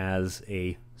valid as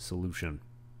a solution.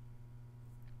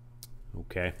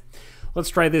 Okay, let's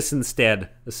try this instead,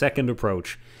 a second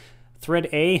approach. Thread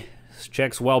A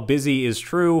checks while busy is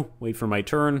true, wait for my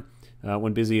turn.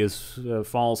 When busy is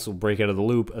false, we'll break out of the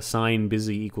loop, assign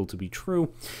busy equal to be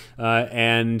true,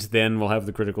 and then we'll have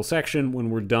the critical section. When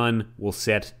we're done, we'll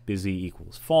set busy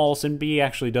equals false, and B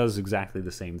actually does exactly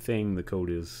the same thing. The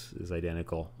code is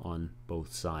identical on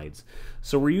both sides.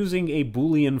 So we're using a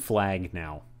Boolean flag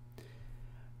now.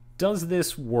 Does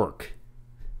this work?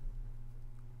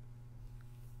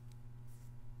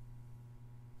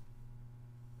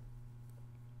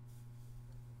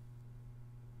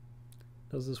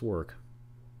 Does this work?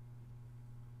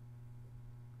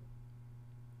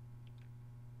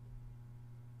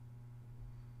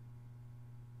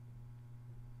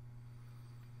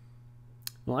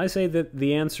 Well, I say that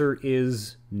the answer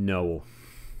is no.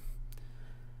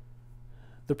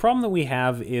 The problem that we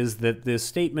have is that this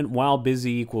statement while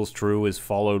busy equals true is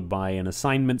followed by an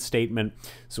assignment statement.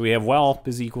 So we have while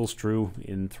busy equals true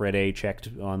in thread A checked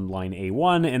on line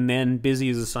A1, and then busy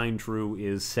is assigned true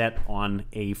is set on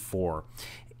A4.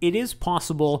 It is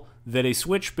possible that a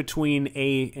switch between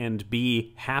A and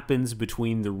B happens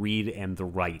between the read and the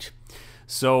write.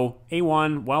 So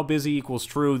A1, while busy equals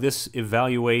true, this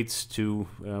evaluates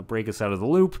to break us out of the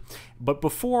loop. But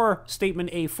before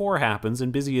statement A4 happens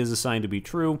and busy is assigned to be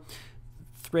true,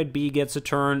 thread B gets a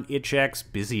turn, it checks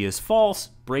busy is false,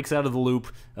 breaks out of the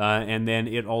loop, and then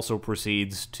it also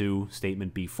proceeds to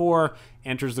statement B4,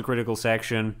 enters the critical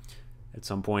section. At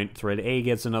some point, thread A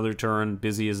gets another turn,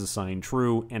 busy is assigned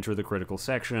true, enter the critical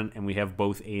section, and we have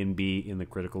both A and B in the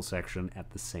critical section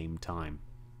at the same time.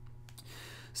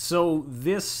 So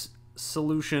this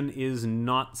solution is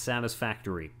not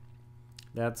satisfactory.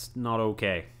 That's not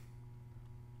okay.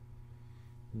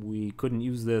 we couldn't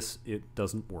use this. It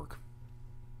doesn't work.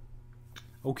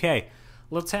 Okay,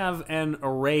 let's have an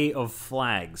array of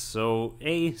flags. So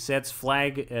A sets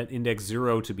flag at index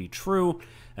 0 to be true,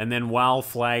 and then while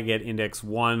flag at index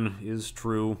 1 is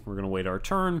true, we're going to wait our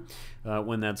turn.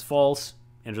 When that's false,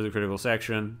 enter the critical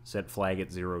section, set flag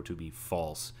at 0 to be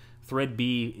false. Thread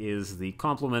B is the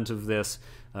complement of this.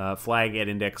 Flag at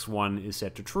index 1 is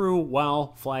set to true,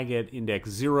 while flag at index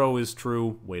 0 is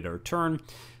true, wait our turn.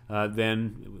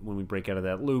 Then, when we break out of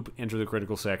that loop, enter the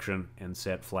critical section and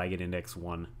set flag at index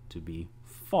 1 to be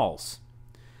false.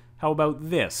 How about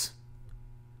this?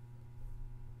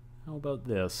 How about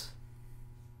this?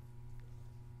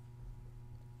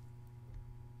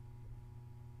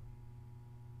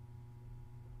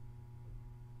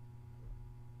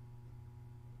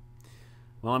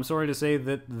 Well, I'm sorry to say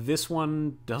that this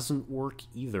one doesn't work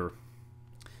either.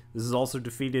 This is also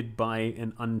defeated by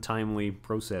an untimely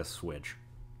process switch.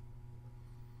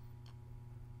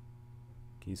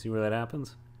 Can you see where that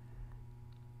happens?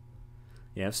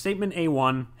 Yeah, if statement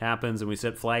A1 happens and we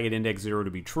set flag at index 0 to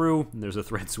be true, and there's a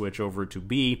thread switch over to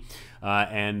B,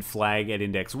 and flag at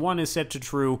index 1 is set to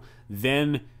true,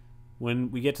 then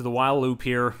when we get to the while loop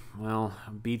here, well,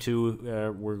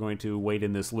 B2, we're going to wait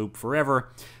in this loop forever,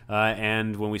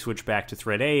 and when we switch back to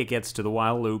thread A, it gets to the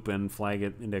while loop, and flag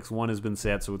at index 1 has been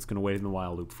set, so it's going to wait in the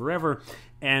while loop forever.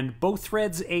 And both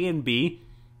threads A and B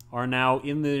are now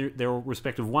in their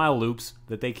respective while loops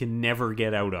that they can never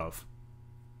get out of.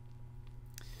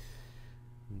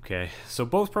 Okay, so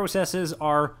both processes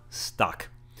are stuck.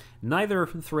 Neither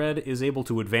thread is able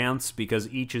to advance because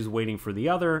each is waiting for the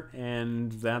other,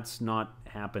 and that's not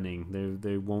happening.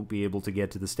 They won't be able to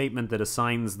get to the statement that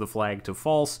assigns the flag to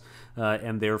false,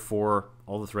 and therefore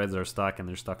all the threads are stuck, and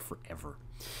they're stuck forever.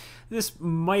 This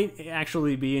might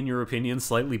actually be, in your opinion,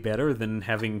 slightly better than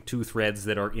having two threads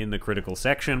that are in the critical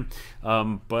section,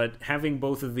 but having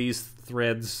both of these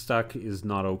threads stuck is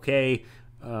not okay,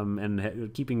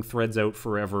 and keeping threads out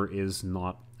forever is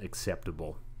not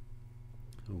acceptable.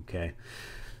 Okay,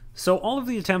 so all of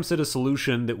the attempts at a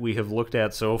solution that we have looked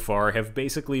at so far have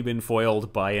basically been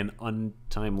foiled by an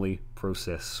untimely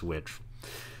process switch.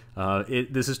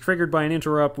 This is triggered by an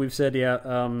interrupt. We've said, yeah,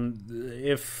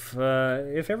 if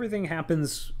everything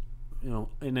happens,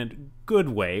 in a good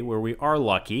way, where we are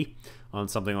lucky on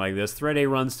something like this, thread A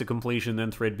runs to completion,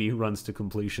 then thread B runs to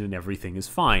completion, and everything is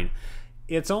fine.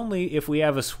 It's only if we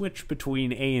have a switch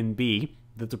between A and B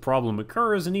that the problem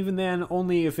occurs, and even then,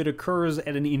 only if it occurs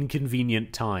at an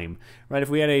inconvenient time, right? If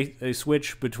we had a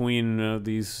switch between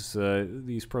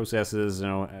these processes,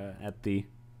 at the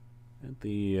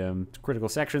critical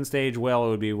section stage, well, it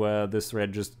would be this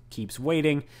thread just keeps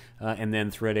waiting, and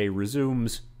then thread A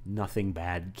resumes. Nothing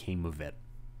bad came of it.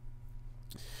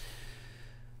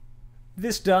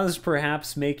 This does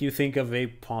perhaps make you think of a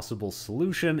possible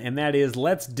solution, and that is,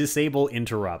 let's disable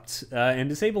interrupts. And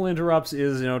disable interrupts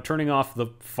is, turning off the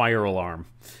fire alarm.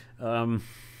 Why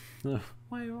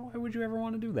would you ever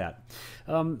want to do that?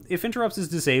 If interrupts is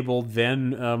disabled,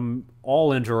 then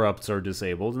all interrupts are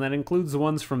disabled, and that includes the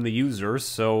ones from the user.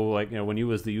 So, like, when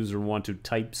you as the user want to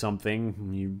type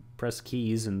something, you press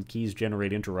keys, and keys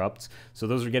generate interrupts. So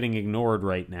those are getting ignored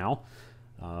right now.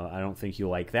 I don't think you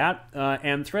like that.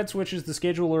 And thread switches the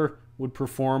scheduler would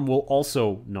perform will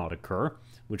also not occur,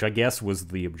 which I guess was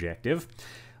the objective.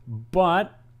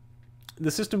 But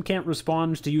the system can't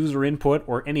respond to user input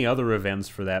or any other events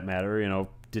for that matter,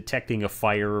 detecting a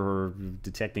fire or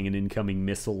detecting an incoming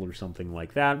missile or something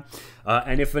like that.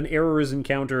 And if an error is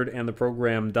encountered and the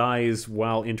program dies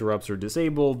while interrupts are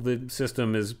disabled, the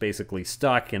system is basically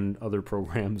stuck and other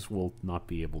programs will not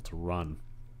be able to run.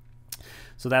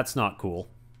 So that's not cool.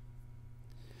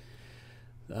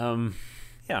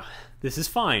 Yeah, this is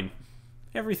fine.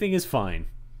 Everything is fine.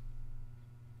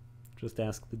 Just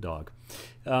ask the dog.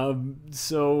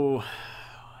 So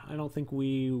I don't think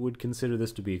we would consider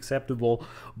this to be acceptable.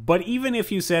 But even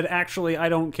if you said, actually, I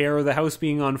don't care, the house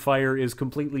being on fire is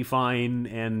completely fine,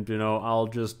 and, I'll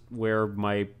just wear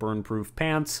my burn-proof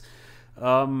pants,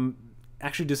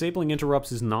 actually disabling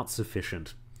interrupts is not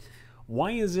sufficient.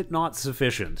 Why is it not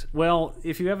sufficient? Well,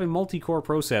 if you have a multi-core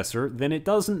processor, then it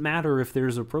doesn't matter if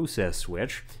there's a process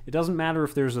switch. It doesn't matter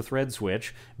if there's a thread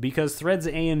switch, because threads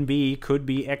A and B could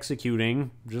be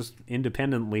executing just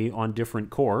independently on different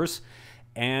cores,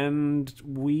 and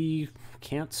we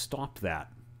can't stop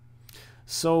that.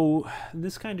 So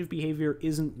this kind of behavior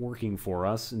isn't working for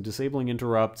us, and disabling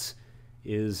interrupts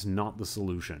is not the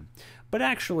solution. But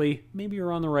actually, maybe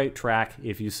you're on the right track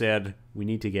if you said we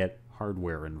need to get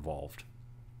hardware involved.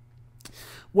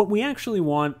 What we actually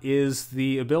want is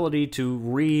the ability to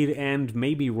read and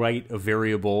maybe write a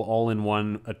variable all in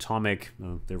one atomic,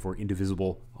 therefore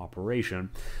indivisible operation.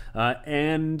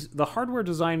 And the hardware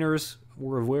designers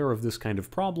were aware of this kind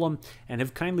of problem and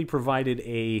have kindly provided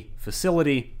a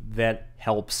facility that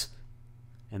helps,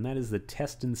 and that is the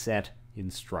test and set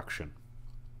instruction.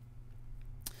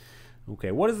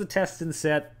 Okay, what is the test and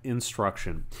set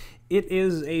instruction? It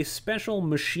is a special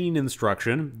machine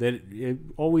instruction that it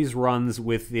always runs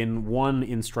within one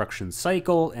instruction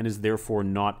cycle and is therefore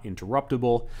not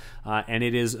interruptible. And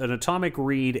it is an atomic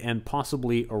read and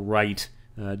possibly a write,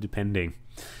 depending.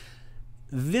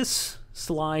 This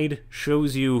slide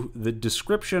shows you the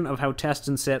description of how test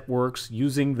and set works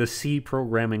using the C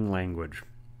programming language.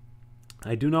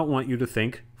 I do not want you to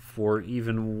think for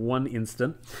even one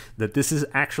instant that this is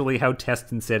actually how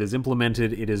test and set is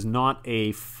implemented. It is not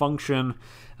a function,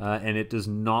 and it does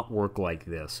not work like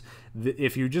this.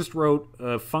 If you just wrote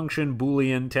a function,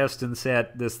 boolean, test and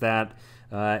set, this, that,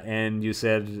 and you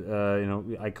said,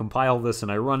 I compile this and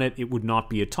I run it, it would not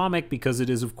be atomic because it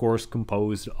is, of course,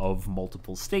 composed of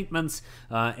multiple statements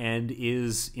and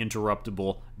is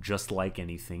interruptible just like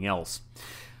anything else.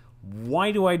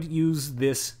 Why do I use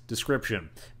this description?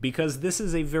 Because this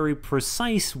is a very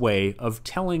precise way of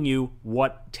telling you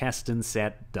what test and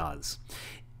set does.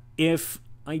 If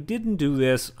I didn't do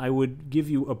this, I would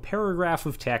give you a paragraph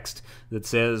of text that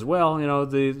says, well,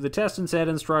 the test and set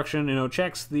instruction,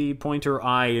 checks the pointer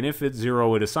I, and if it's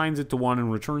 0, it assigns it to 1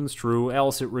 and returns true,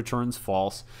 else it returns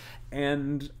false.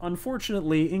 And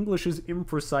unfortunately, English is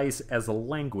imprecise as a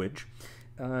language.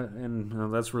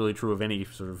 And that's really true of any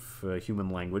sort of human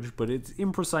language, but it's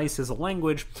imprecise as a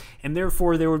language, and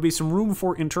therefore there would be some room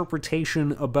for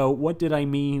interpretation about what did I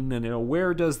mean, and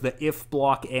where does the if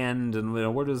block end, and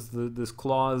where does this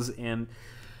clause end.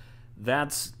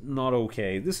 That's not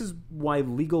okay. This is why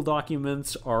legal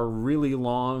documents are really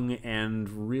long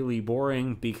and really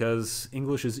boring, because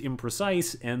English is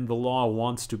imprecise and the law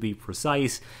wants to be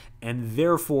precise, and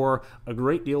therefore a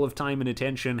great deal of time and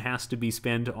attention has to be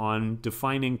spent on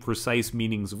defining precise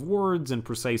meanings of words and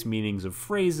precise meanings of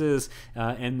phrases,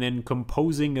 and then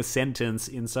composing a sentence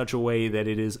in such a way that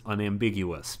it is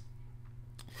unambiguous.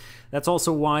 That's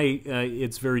also why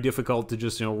it's very difficult to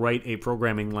just write a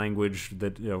programming language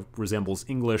that resembles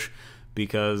English,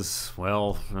 because,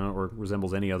 well, or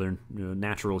resembles any other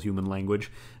natural human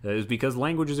language, is because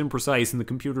language is imprecise and the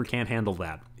computer can't handle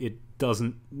that. It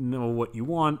doesn't know what you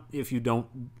want if you don't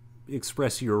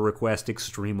express your request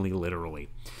extremely literally.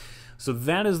 So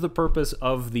that is the purpose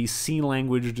of the C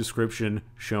language description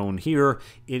shown here.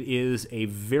 It is a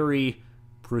very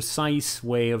precise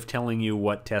way of telling you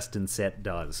what test and set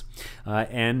does.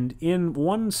 And in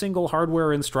one single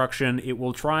hardware instruction, it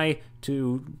will try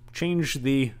to change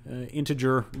the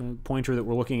integer pointer that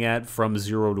we're looking at from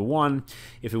 0 to 1.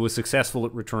 If it was successful,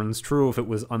 it returns true. If it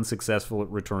was unsuccessful, it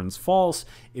returns false.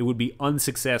 It would be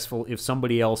unsuccessful if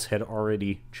somebody else had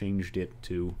already changed it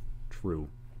to true.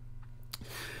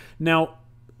 Now,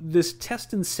 this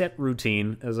test and set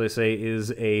routine, as I say,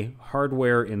 is a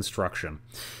hardware instruction.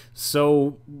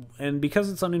 So, and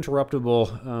because it's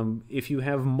uninterruptible, if you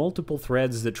have multiple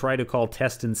threads that try to call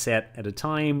test and set at a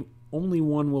time, only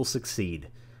one will succeed.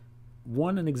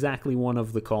 One and exactly one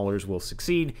of the callers will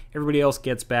succeed. Everybody else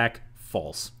gets back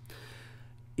false.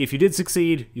 If you did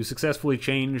succeed, you successfully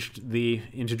changed the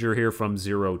integer here from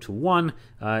 0 to 1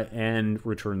 and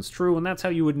returns true, and that's how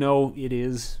you would know it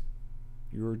is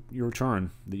your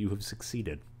turn, that you have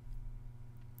succeeded.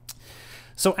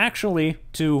 So actually,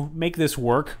 to make this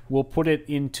work, we'll put it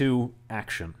into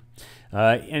action.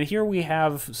 And here we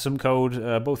have some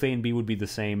code. Both A and B would be the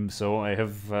same, so I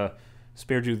have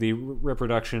spared you the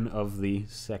reproduction of the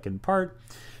second part.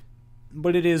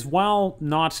 But it is while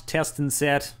not test and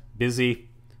set busy,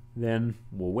 then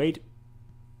we'll wait.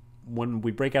 When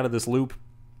we break out of this loop,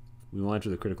 we will enter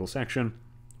the critical section.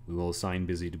 We will assign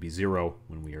busy to be 0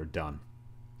 when we are done.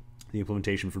 The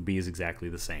implementation for B is exactly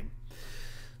the same.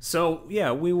 So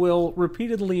yeah, we will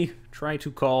repeatedly try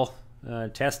to call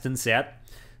test and set.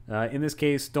 In this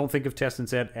case, don't think of test and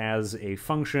set as a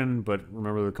function, but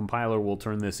remember the compiler will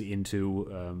turn this into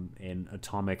an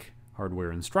atomic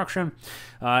hardware instruction.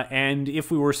 And if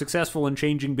we were successful in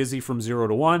changing busy from 0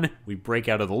 to 1, we break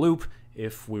out of the loop.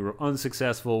 If we were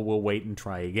unsuccessful, we'll wait and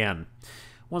try again.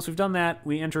 Once we've done that,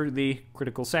 we enter the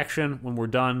critical section. When we're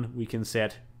done, we can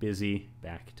set busy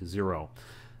back to 0.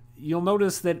 You'll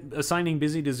notice that assigning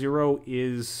busy to 0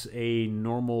 is a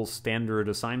normal standard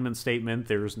assignment statement.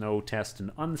 There's no test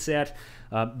and unset.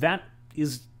 That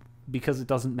is because it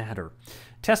doesn't matter.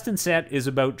 Test and set is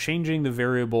about changing the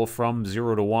variable from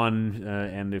 0 to 1,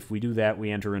 and if we do that, we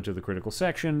enter into the critical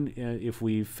section. If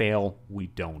we fail, we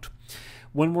don't.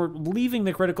 When we're leaving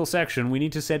the critical section, we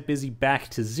need to set busy back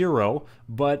to 0,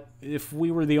 but if we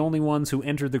were the only ones who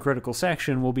entered the critical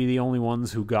section, we'll be the only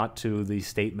ones who got to the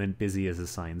statement busy is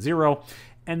assigned 0,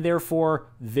 and therefore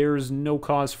there's no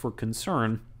cause for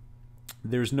concern.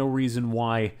 There's no reason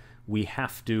why we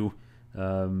have to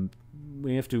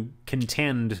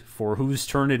contend for whose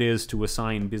turn it is to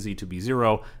assign busy to be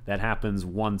 0. That happens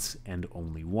once and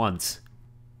only once.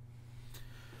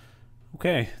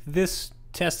 Okay, this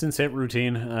test and set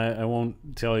routine, I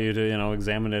won't tell you to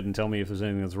examine it and tell me if there's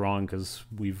anything that's wrong, because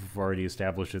we've already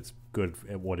established it's good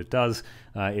at what it does.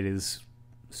 It is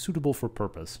suitable for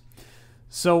purpose.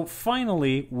 So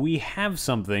finally, we have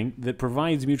something that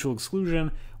provides mutual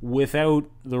exclusion without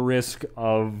the risk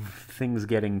of things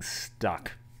getting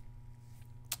stuck.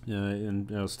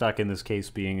 Stuck in this case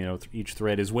being, each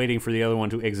thread is waiting for the other one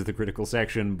to exit the critical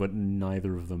section, but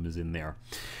neither of them is in there.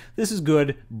 This is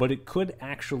good, but it could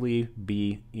actually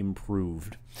be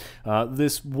improved.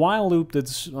 This while loop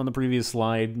that's on the previous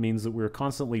slide means that we're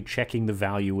constantly checking the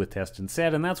value with test and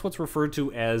set, and that's what's referred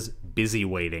to as busy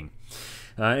waiting.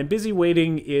 And busy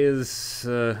waiting is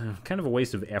kind of a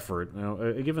waste of effort.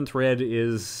 A given thread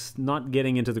is not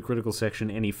getting into the critical section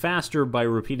any faster by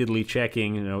repeatedly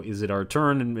checking, is it our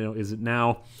turn, and is it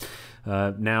now?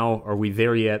 Now, are we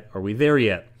there yet? Are we there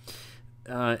yet?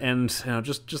 And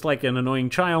just like an annoying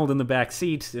child in the back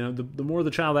seat, the more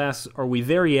the child asks, are we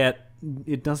there yet?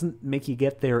 It doesn't make you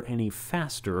get there any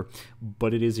faster,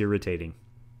 but it is irritating.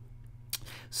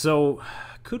 So,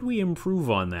 could we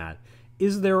improve on that?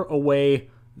 Is there a way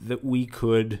that we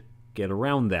could get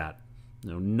around that?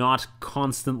 Not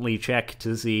constantly check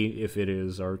to see if it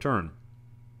is our turn.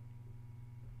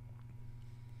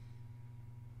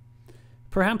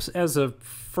 Perhaps as a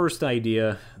first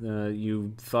idea,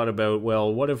 you thought about,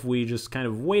 well, what if we just kind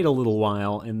of wait a little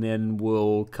while and then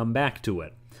we'll come back to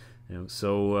it?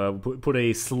 So put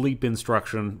a sleep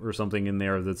instruction or something in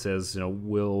there that says,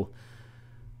 we'll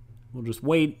just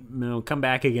wait, come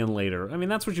back again later. I mean,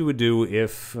 that's what you would do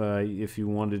if you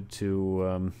wanted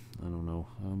to, I don't know,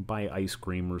 buy ice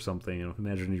cream or something.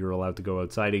 Imagine you're allowed to go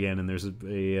outside again and there's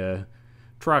a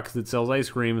truck that sells ice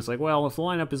cream. It's like, well, if the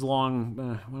lineup is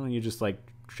long, why don't you just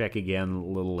check again a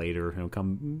little later?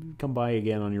 Come by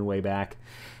again on your way back.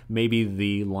 Maybe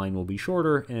the line will be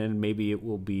shorter and maybe it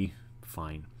will be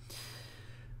fine.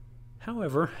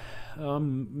 However,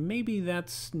 maybe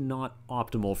that's not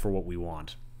optimal for what we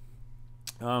want.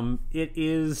 It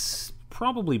is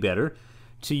probably better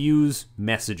to use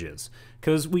messages,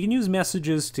 because we can use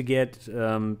messages to get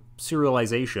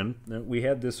serialization. We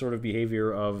had this sort of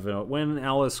behavior of when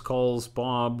Alice calls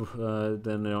Bob,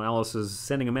 then Alice is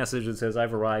sending a message that says,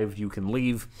 I've arrived, you can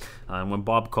leave. And when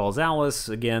Bob calls Alice,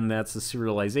 again, that's a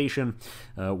serialization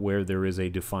where there is a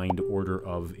defined order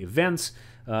of events.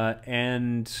 Well,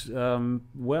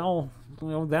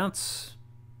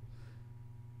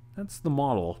 that's the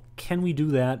model. Can we do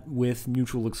that with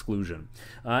mutual exclusion?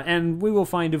 And we will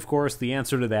find, of course, the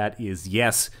answer to that is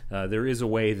yes. There is a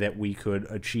way that we could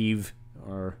achieve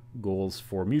our goals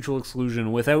for mutual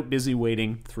exclusion without busy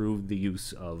waiting through the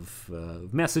use of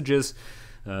messages,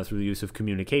 through the use of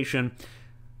communication.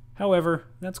 However,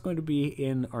 that's going to be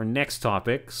in our next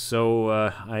topic, so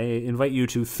I invite you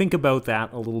to think about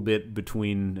that a little bit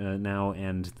between now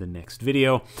and the next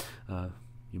video.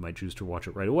 You might choose to watch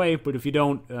it right away, but if you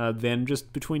don't, then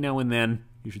just between now and then,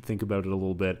 you should think about it a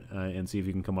little bit and see if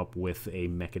you can come up with a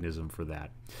mechanism for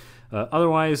that.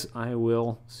 Otherwise, I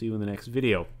will see you in the next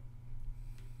video.